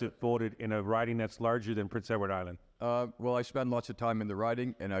constituents that voted in a riding that's larger than Prince Edward Island? Well, I spend lots of time in the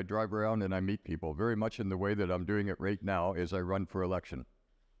riding, and I drive around and I meet people, very much in the way that I'm doing it right now as I run for election.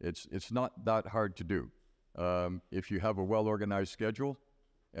 It's not that hard to do. If you have a well-organized schedule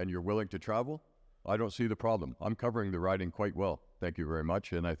and you're willing to travel, I don't see the problem. I'm covering the riding quite well. Thank you very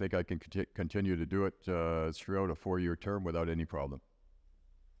much, and I think I can continue to do it throughout a 4-year term without any problem.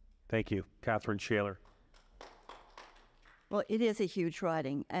 Thank you. Catherine Shaler. Well, it is a huge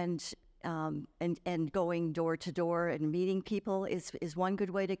riding, and going door to door and meeting people is one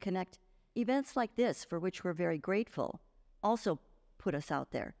good way to connect. Events like this, for which we're very grateful, also put us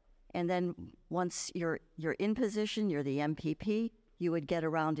out there. And then once you're in position, you're the MPP, you would get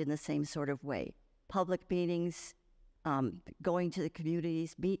around in the same sort of way. Public meetings, going to the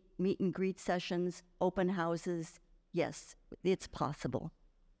communities, meet and greet sessions, open houses. Yes, it's possible.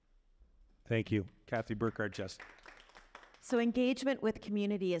 Thank you. Kathy Burkhardt-Just. So engagement with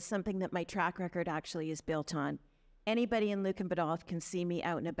community is something that my track record actually is built on. Anybody in Lucan Biddulph can see me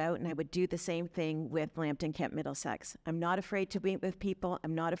out and about, and I would do the same thing with Lambton-Kent-Middlesex. I'm not afraid to meet with people.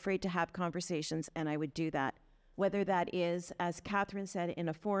 I'm not afraid to have conversations, and I would do that. whether that is, as Catherine said, in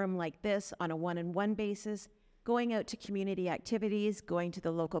a forum like this on a one-on-one basis, going out to community activities, going to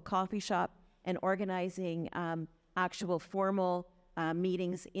the local coffee shop, and organizing actual formal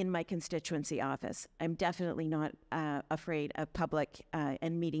meetings in my constituency office. I'm definitely not afraid of public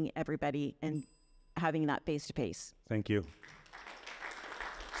and meeting everybody and having that face-to-face. Thank you.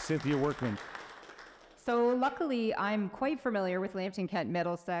 Cynthia Workman. So luckily, I'm quite familiar with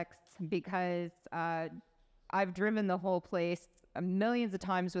Lambton-Kent-Middlesex because I've driven the whole place millions of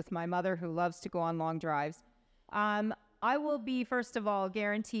times with my mother, who loves to go on long drives. I will be, first of all,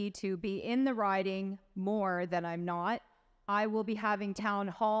 guaranteed to be in the riding more than I'm not. I will be having town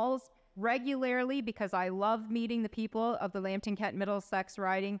halls regularly because I love meeting the people of the Lambton-Kent-Middlesex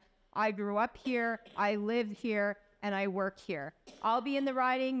riding. I grew up here, I live here, and I work here. I'll be in the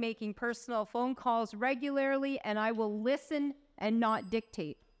riding making personal phone calls regularly, and I will listen and not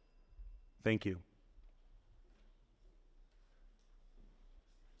dictate. Thank you.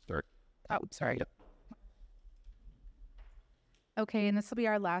 Start. Oh, sorry. Okay, and this will be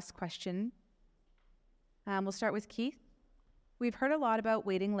our last question. We'll start with Keith. We've heard a lot about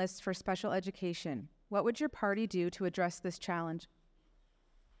waiting lists for special education. What would your party do to address this challenge?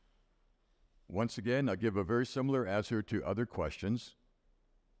 Once again, I'll give a very similar answer to other questions.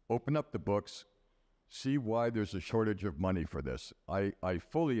 Open up the books, see why there's a shortage of money for this. I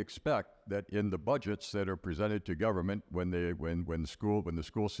fully expect that in the budgets that are presented to government when the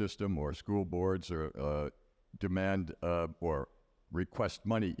school system or school boards demand or request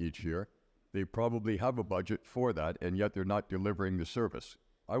money each year, they probably have a budget for that, and yet they're not delivering the service.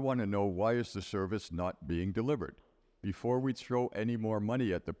 I want to know, why is the service not being delivered? Before we throw any more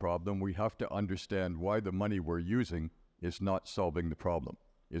money at the problem, we have to understand why the money we're using is not solving the problem.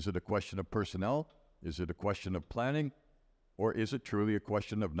 Is it a question of personnel? Is it a question of planning? Or is it truly a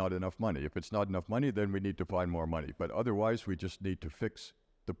question of not enough money? If it's not enough money, then we need to find more money. But otherwise, we just need to fix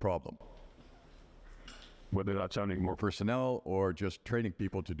the problem. Whether that's sounding more Personnel or just training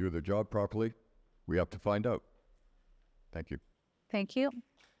people to do their job properly, we have to find out. Thank you. Thank you.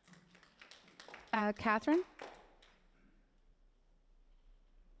 Catherine?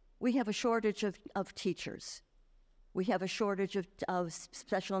 We have a shortage of teachers. We have a shortage of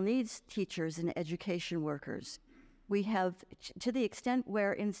special needs teachers and education workers. We have, to the extent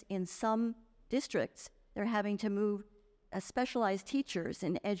where in some districts, they're having to move specialized teachers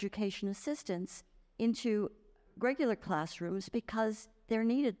and education assistants into regular classrooms because they're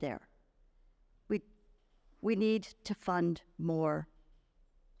needed there. We need to fund more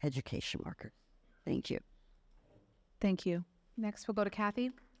education workers. Thank you. Thank you. Next, we'll go to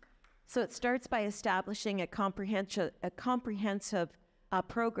Kathy. So it starts by establishing a comprehensive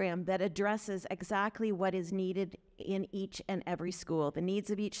program that addresses exactly what is needed in each and every school. The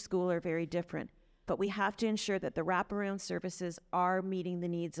needs of each school are very different, but we have to ensure that the wraparound services are meeting the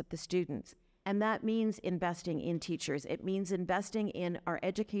needs of the students. And that means investing in teachers. It means investing in our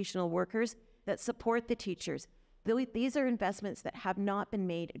educational workers that support the teachers. These are investments that have not been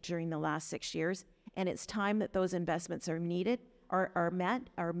made during the last 6 years, and it's time that those investments are made,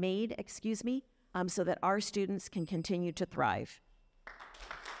 so that our students can continue to thrive.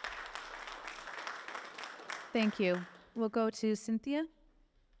 Thank you. We'll go to Cynthia.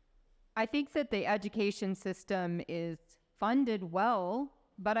 I think that the education system is funded well,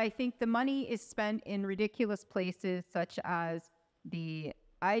 but I think the money is spent in ridiculous places, such as the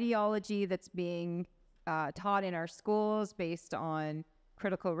ideology that's being taught in our schools based on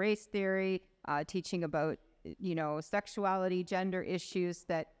critical race theory, teaching about, sexuality, gender issues,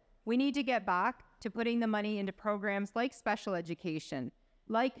 that we need to get back to putting the money into programs like special education,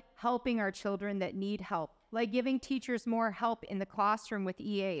 like helping our children that need help, like giving teachers more help in the classroom with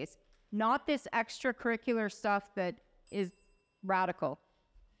EAs, not this extracurricular stuff that is radical.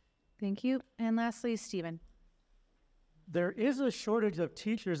 Thank you. And lastly, Stephen. There is a shortage of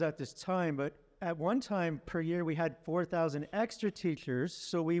teachers at this time, but at one time per year, we had 4,000 extra teachers,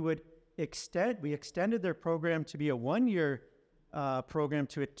 so we extended their program to be a one-year program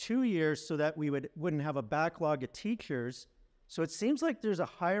to a 2 years so that we wouldn't have a backlog of teachers. So it seems like there's a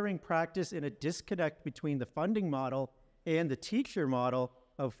hiring practice and a disconnect between the funding model and the teacher model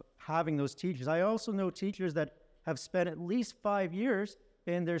of having those teachers. I also know teachers that have spent at least 5 years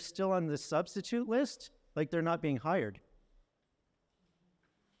and they're still on the substitute list, like they're not being hired.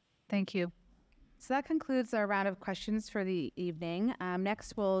 Thank you. So that concludes our round of questions for the evening.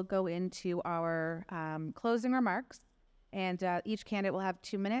 Next, we'll go into our closing remarks, and each candidate will have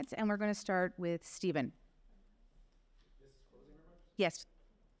 2 minutes, and we're going to start with Stephen. This is closing remarks? Yes.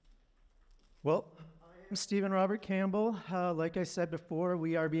 Well, I I'm Stephen Robert Campbell. Like I said before,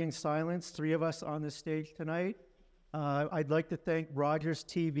 we are being silenced, 3 of us on the stage tonight. I'd like to thank Rogers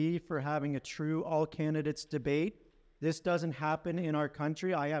TV for having a true all candidates debate. This doesn't happen in our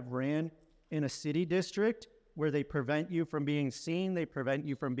country. I have ran in a city district where they prevent you from being seen, they prevent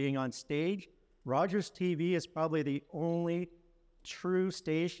you from being on stage. Rogers TV is probably the only true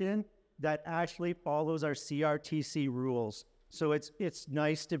station that actually follows our CRTC rules. So it's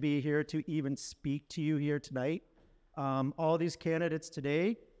nice to be here to even speak to you here tonight. All these candidates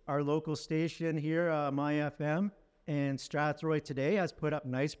today, our local station here, My FM and Strathroy Today has put up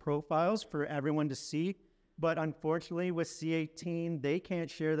nice profiles for everyone to see. But unfortunately with C18, they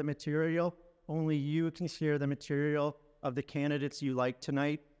can't share the material. Only you can share the material of the candidates you like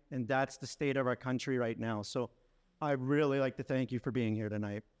tonight. And that's the state of our country right now. So I'd really like to thank you for being here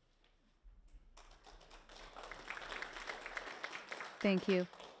tonight. Thank you.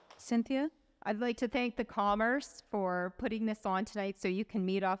 Cynthia? I'd like to thank the Commerce for putting this on tonight so you can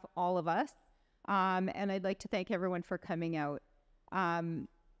meet off all of us. And I'd like to thank everyone for coming out.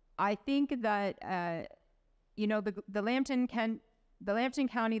 I think that, you know, the Lambton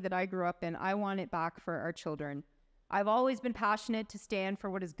County that I grew up in, I want it back for our children. I've always been passionate to stand for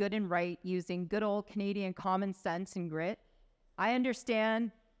what is good and right using good old Canadian common sense and grit. I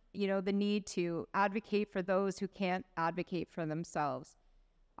understand, you know, the need to advocate for those who can't advocate for themselves.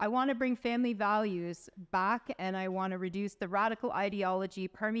 I want to bring family values back, and I want to reduce the radical ideology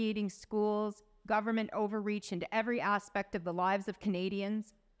permeating schools, government overreach into every aspect of the lives of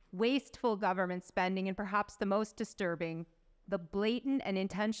Canadians, wasteful government spending, and perhaps the most disturbing, the blatant and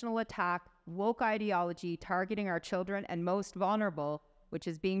intentional attack, woke ideology targeting our children and most vulnerable, which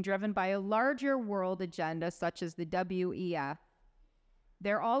is being driven by a larger world agenda such as the WEF.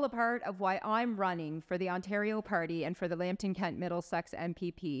 They're all a part of why I'm running for the Ontario Party and for the Lambton-Kent-Middlesex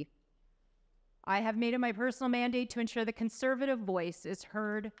MPP. I have made it my personal mandate to ensure the Conservative voice is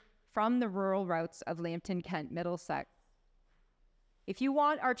heard from the rural routes of Lambton-Kent-Middlesex. If you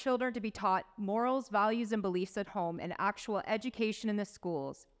want our children to be taught morals, values, and beliefs at home and actual education in the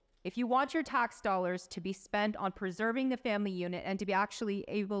schools, if you want your tax dollars to be spent on preserving the family unit and to be actually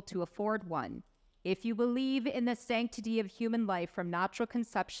able to afford one, if you believe in the sanctity of human life from natural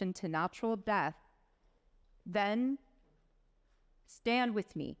conception to natural death, then stand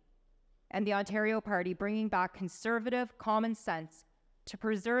with me and the Ontario Party bringing back conservative common sense to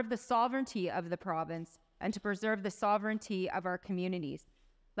preserve the sovereignty of the province and to preserve the sovereignty of our communities.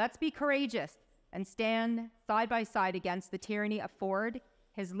 Let's be courageous and stand side by side against the tyranny of Ford,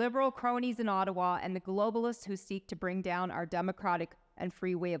 his liberal cronies in Ottawa, and the globalists who seek to bring down our democratic and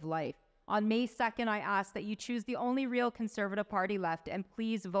free way of life. On May 2nd, I ask that you choose the only real Conservative Party left, and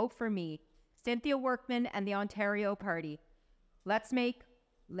please vote for me, Cynthia Workman, and the Ontario Party. Let's make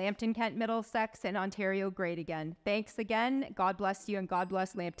Lambton-Kent-Middlesex and Ontario great again. Thanks again. God bless you, and God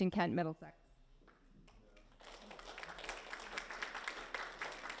bless Lambton-Kent-Middlesex.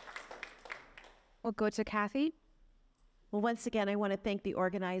 We'll go to Kathy. Well, once again, I want to thank the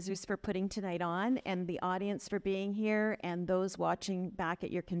organizers for putting tonight on, and the audience for being here, and those watching back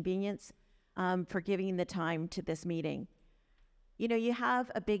at your convenience for giving the time to this meeting. You know, you have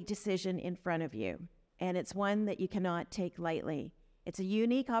a big decision in front of you, and it's one that you cannot take lightly. It's a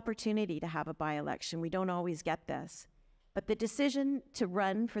unique opportunity to have a by-election. We don't always get this. But the decision to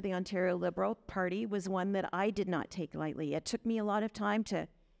run for the Ontario Liberal Party was one that I did not take lightly. It took me a lot of time to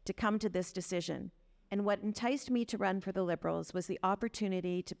come to this decision. And what enticed me to run for the Liberals was the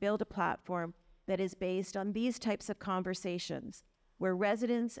opportunity to build a platform that is based on these types of conversations, where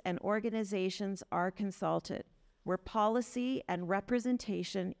residents and organizations are consulted, where policy and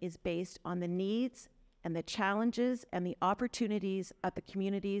representation is based on the needs and the challenges and the opportunities of the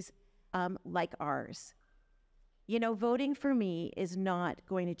communities like ours. You know, voting for me is not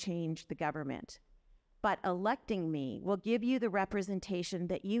going to change the government, but electing me will give you the representation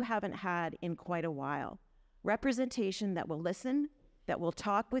that you haven't had in quite a while. Representation that will listen, that will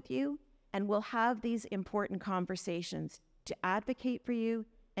talk with you, and will have these important conversations to advocate for you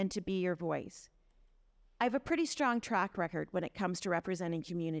and to be your voice. I have a pretty strong track record when it comes to representing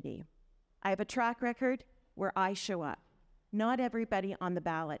community. I have a track record where I show up. Not everybody on the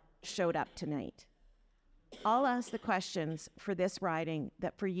ballot showed up tonight. I'll ask the questions for this riding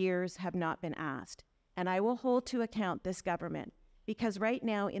that for years have not been asked. And I will hold to account this government, because right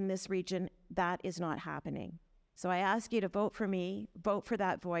now in this region, that is not happening. So I ask you to vote for me, vote for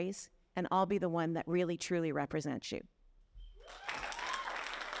that voice, and I'll be the one that really, truly represents you.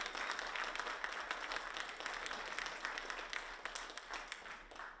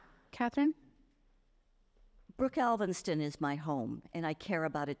 Catherine? Brooke Alvinston is my home, and I care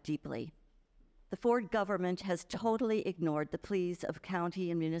about it deeply. The Ford government has totally ignored the pleas of county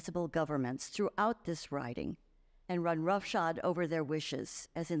and municipal governments throughout this riding and run roughshod over their wishes,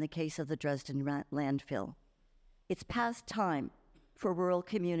 as in the case of the Dresden landfill. It's past time for rural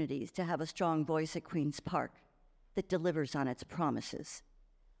communities to have a strong voice at Queen's Park that delivers on its promises.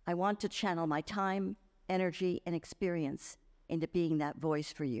 I want to channel my time, energy, and experience into being that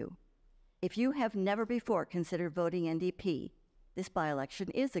voice for you. If you have never before considered voting NDP, this by-election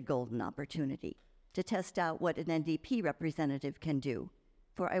is a golden opportunity to test out what an NDP representative can do,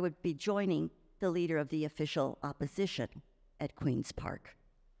 for I would be joining the leader of the official opposition at Queen's Park.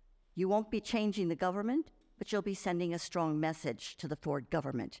 You won't be changing the government, but you'll be sending a strong message to the Ford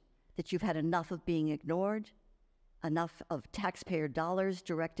government that you've had enough of being ignored, enough of taxpayer dollars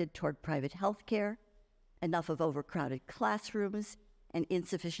directed toward private health care, enough of overcrowded classrooms and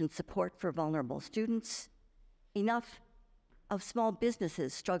insufficient support for vulnerable students, enough of small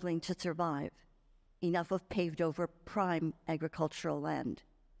businesses struggling to survive, enough of paved-over prime agricultural land.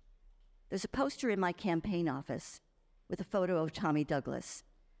 There's a poster in my campaign office with a photo of Tommy Douglas,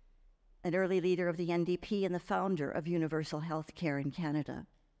 an early leader of the NDP and the founder of universal health care in Canada.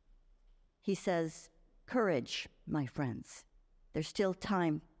 He says, "Courage, my friends. There's still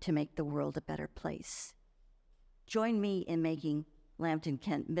time to make the world a better place." Join me in making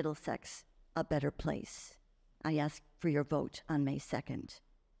Lambton-Kent-Middlesex a better place. I ask for your vote on May 2nd.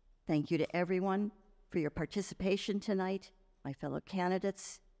 Thank you to everyone for your participation tonight, my fellow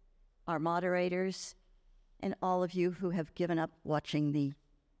candidates, our moderators, and all of you who have given up watching the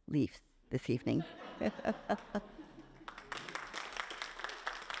Leafs this evening.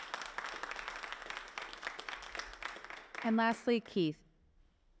 And lastly, Keith.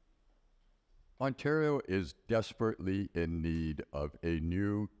 Ontario is desperately in need of a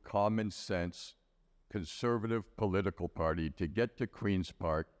new common sense conservative political party to get to Queen's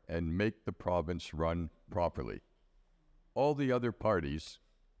Park and make the province run properly. All the other parties,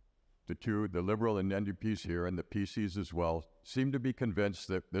 the Liberal and NDPs here and the PCs as well, seem to be convinced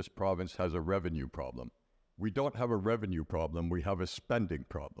that this province has a revenue problem. We don't have a revenue problem, we have a spending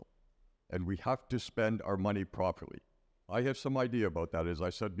problem. And we have to spend our money properly. I have some idea about that. As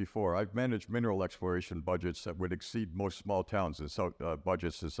I said before, I've managed mineral exploration budgets that would exceed most small towns and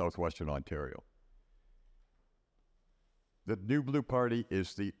budgets in southwestern Ontario. The New Blue Party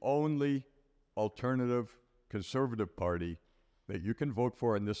is the only alternative conservative party that you can vote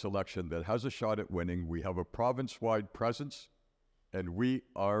for in this election that has a shot at winning. We have a province-wide presence, and we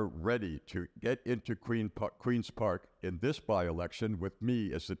are ready to get into Queen's Park in this by-election with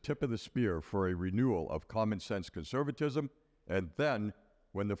me as the tip of the spear for a renewal of common sense conservatism. And then,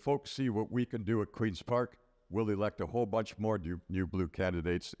 when the folks see what we can do at Queen's Park, we'll elect a whole bunch more new blue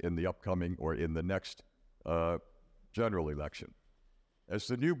candidates in the upcoming or in the next general election. As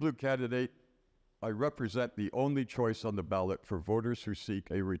the new blue candidate, I represent the only choice on the ballot for voters who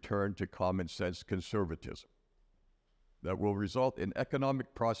seek a return to common sense conservatism that will result in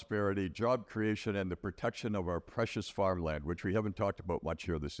economic prosperity, job creation, and the protection of our precious farmland, which we haven't talked about much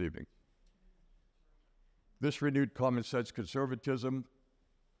here this evening. This renewed common sense conservatism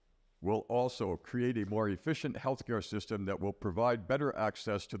will also create a more efficient healthcare system that will provide better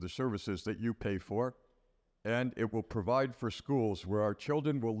access to the services that you pay for, and it will provide for schools where our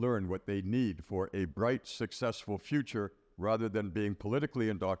children will learn what they need for a bright, successful future, rather than being politically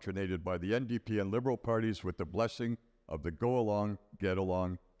indoctrinated by the NDP and Liberal parties with the blessing of the Go Along, Get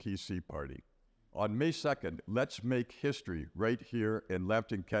Along PC party. On May 2nd, let's make history right here in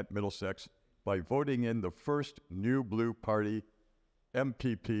Lambton-Kent-Middlesex by voting in the first New Blue Party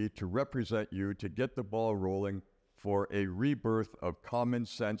MPP to represent you, to get the ball rolling for a rebirth of common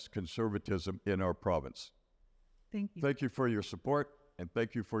sense conservatism in our province. Thank you. Thank you for your support, and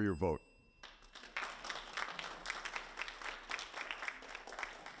thank you for your vote.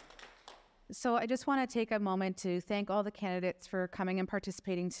 So I just want to take a moment to thank all the candidates for coming and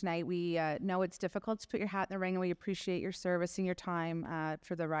participating tonight. We know it's difficult to put your hat in the ring, and we appreciate your service and your time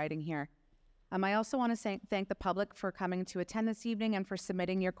for the riding here. I also want to thank the public for coming to attend this evening and for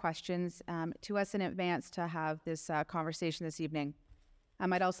submitting your questions to us in advance to have this conversation this evening.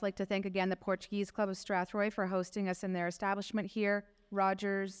 I'd also like to thank again the Portuguese Club of Strathroy for hosting us in their establishment here,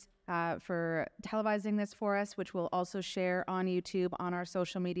 Rogers for televising this for us, which we'll also share on YouTube, on our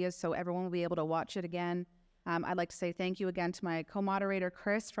social medias, so everyone will be able to watch it again. I'd like to say thank you again to my co-moderator,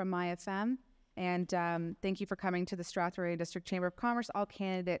 Chris from MyFM, and thank you for coming to the Strathroy District Chamber of Commerce All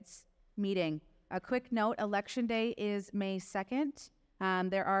Candidates meeting. A quick note, Election Day is May 2nd.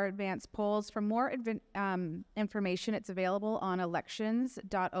 There are advanced polls. For more information, it's available on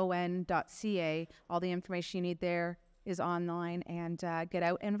elections.on.ca. All the information you need there is online, and get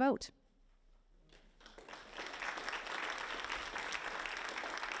out and vote.